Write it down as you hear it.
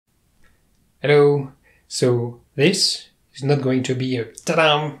Hello! So this is not going to be a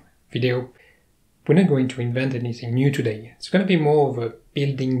ta-da video. We're not going to invent anything new today. It's going to be more of a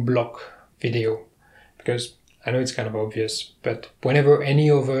building block video. Because I know it's kind of obvious, but whenever any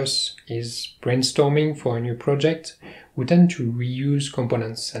of us is brainstorming for a new project, we tend to reuse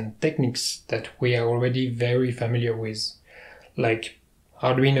components and techniques that we are already very familiar with. Like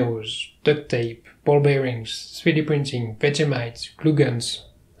Arduinos, duct tape, ball bearings, 3D printing, Vegemite, glue guns,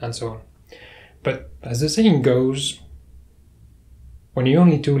 and so on. But as the saying goes, when your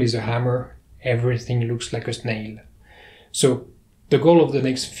only tool is a hammer, everything looks like a snail. So the goal of the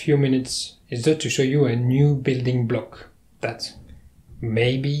next few minutes is just to show you a new building block that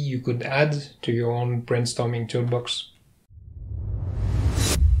maybe you could add to your own brainstorming toolbox.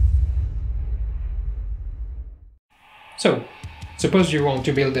 So, suppose you want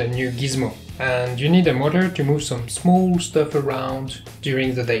to build a new gizmo and you need a motor to move some small stuff around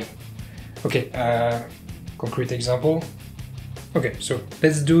during the day. Okay, concrete example. Okay, so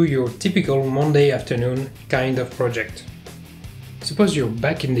let's do your typical Monday afternoon kind of project. Suppose you're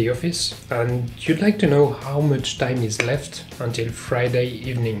back in the office and you'd like to know how much time is left until Friday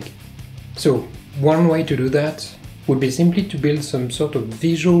evening. So one way to do that would be simply to build some sort of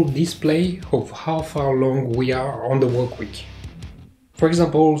visual display of how far along we are on the work week. For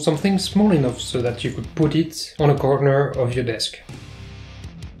example, something small enough so that you could put it on a corner of your desk.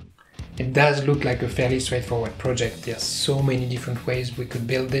 It does look like a fairly straightforward project. There's so many different ways we could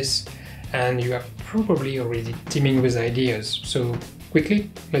build this, and you are probably already teeming with ideas. So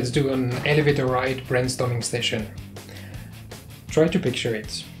quickly, let's do an elevator ride brainstorming session. Try to picture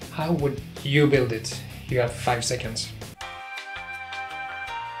it. How would you build it? You have 5 seconds.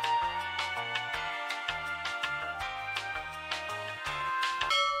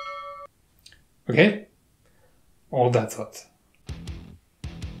 Okay? All that thought.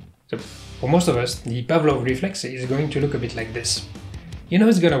 So, for most of us, the Pavlov reflex is going to look a bit like this. You know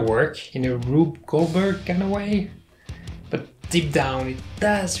it's gonna work in a Rube Goldberg kind of way, but deep down it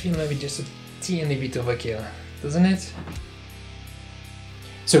does feel maybe just a teeny bit overkill, doesn't it?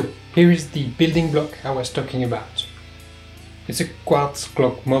 So, here is the building block I was talking about. It's a quartz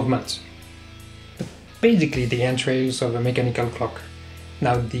clock movement. Basically the entrails of a mechanical clock.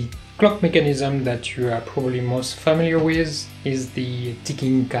 Now the clock mechanism that you are probably most familiar with is the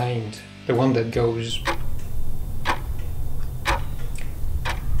ticking kind, the one that goes...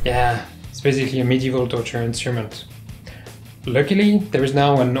 Yeah, it's basically a medieval torture instrument. Luckily, there is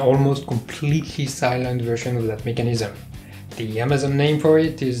now an almost completely silent version of that mechanism. The Amazon name for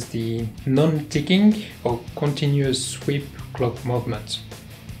it is the non-ticking or continuous sweep clock movement.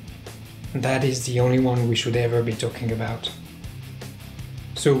 That is the only one we should ever be talking about.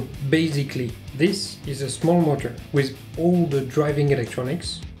 So basically, this is a small motor with all the driving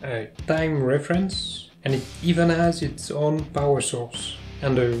electronics, a time reference, and it even has its own power source,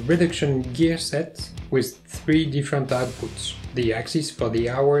 and a reduction gear set with 3 different outputs, the axis for the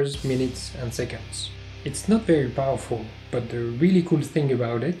hours, minutes, and seconds. It's not very powerful, but the really cool thing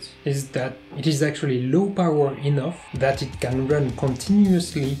about it is that it is actually low power enough that it can run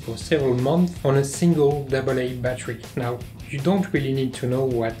continuously for several months on a single AA battery. Now, you don't really need to know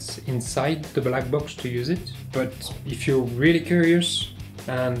what's inside the black box to use it, but if you're really curious,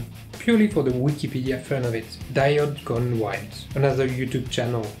 and purely for the Wikipedia fun of it, Diode Gone Wild, another YouTube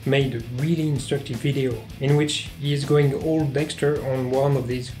channel, made a really instructive video in which he is going all Dexter on one of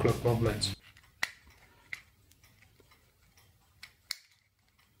these clock movements.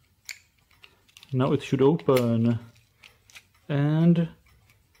 Now it should open, and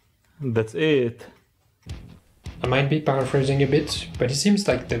that's it. I might be paraphrasing a bit, but it seems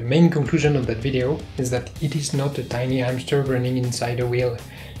like the main conclusion of that video is that it is not a tiny hamster running inside a wheel,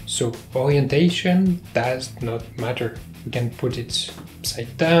 so orientation does not matter. We can put it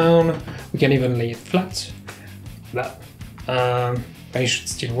upside down, we can even lay it flat, but it should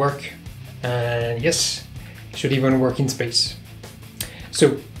still work, and yes, it should even work in space.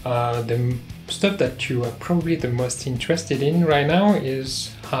 So the stuff that you are probably the most interested in right now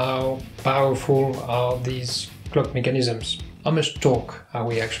is how powerful are these clock mechanisms? How much torque are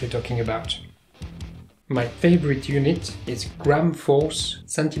we actually talking about? My favorite unit is gram force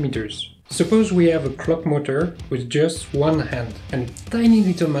centimeters. Suppose we have a clock motor with just one hand and a tiny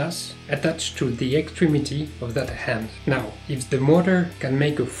little mass attached to the extremity of that hand. Now, if the motor can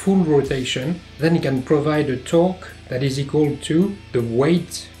make a full rotation, then it can provide a torque that is equal to the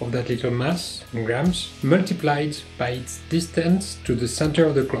weight of that little mass in grams multiplied by its distance to the center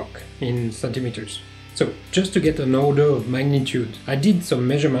of the clock in centimeters. So just to get an order of magnitude, I did some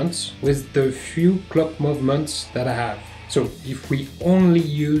measurements with the few clock movements that I have. So if we only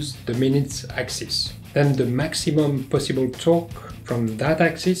use the minutes axis, then the maximum possible torque from that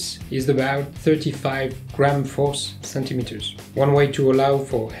axis is about 35 gram-force centimeters. One way to allow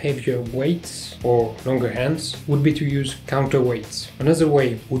for heavier weights or longer hands would be to use counterweights. Another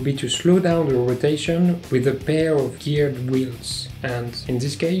way would be to slow down the rotation with a pair of geared wheels. And in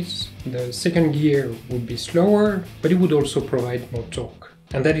this case, the second gear would be slower, but it would also provide more torque.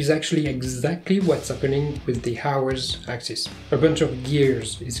 And that is actually exactly what's happening with the hours axis. A bunch of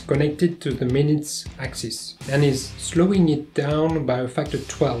gears is connected to the minutes axis and is slowing it down by a factor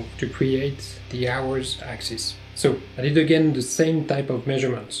 12 to create the hours axis. So I did again the same type of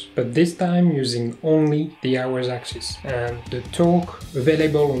measurements, but this time using only the hours axis. And the torque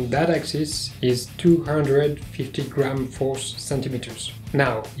available on that axis is 250 gram-force centimeters.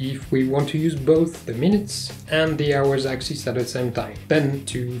 Now, if we want to use both the minutes and the hours axis at the same time, then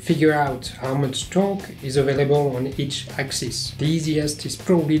to figure out how much torque is available on each axis, the easiest is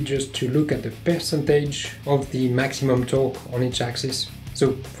probably just to look at the percentage of the maximum torque on each axis.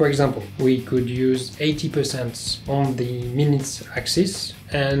 So, for example, we could use 80% on the minutes axis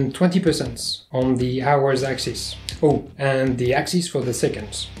and 20% on the hours axis. Oh, and the axis for the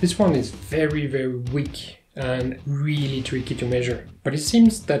seconds. This one is very weak and really tricky to measure, but it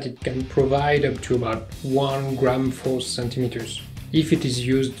seems that it can provide up to about 1 gram-force centimeters if it is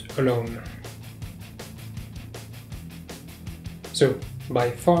used alone. So,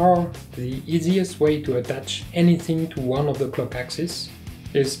 by far, the easiest way to attach anything to one of the clock axes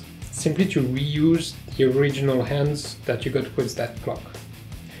is simply to reuse the original hands that you got with that clock.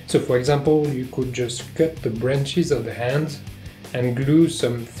 So for example, you could just cut the branches of the hands and glue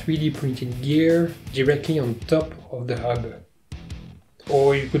some 3D printed gear directly on top of the hub.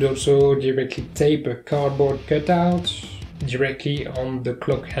 Or you could also directly tape a cardboard cutout directly on the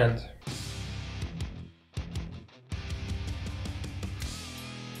clock hand.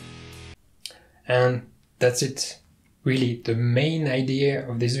 And that's it. Really, the main idea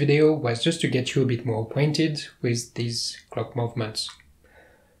of this video was just to get you a bit more acquainted with these clock movements,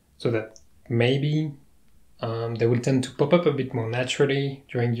 so that maybe they will tend to pop up a bit more naturally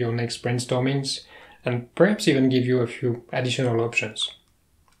during your next brainstormings, and perhaps even give you a few additional options.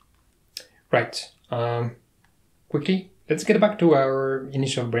 Right, quickly, let's get back to our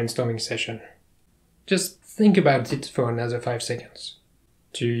initial brainstorming session. Just think about it for another 5 seconds.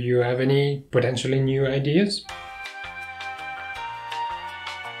 Do you have any potentially new ideas?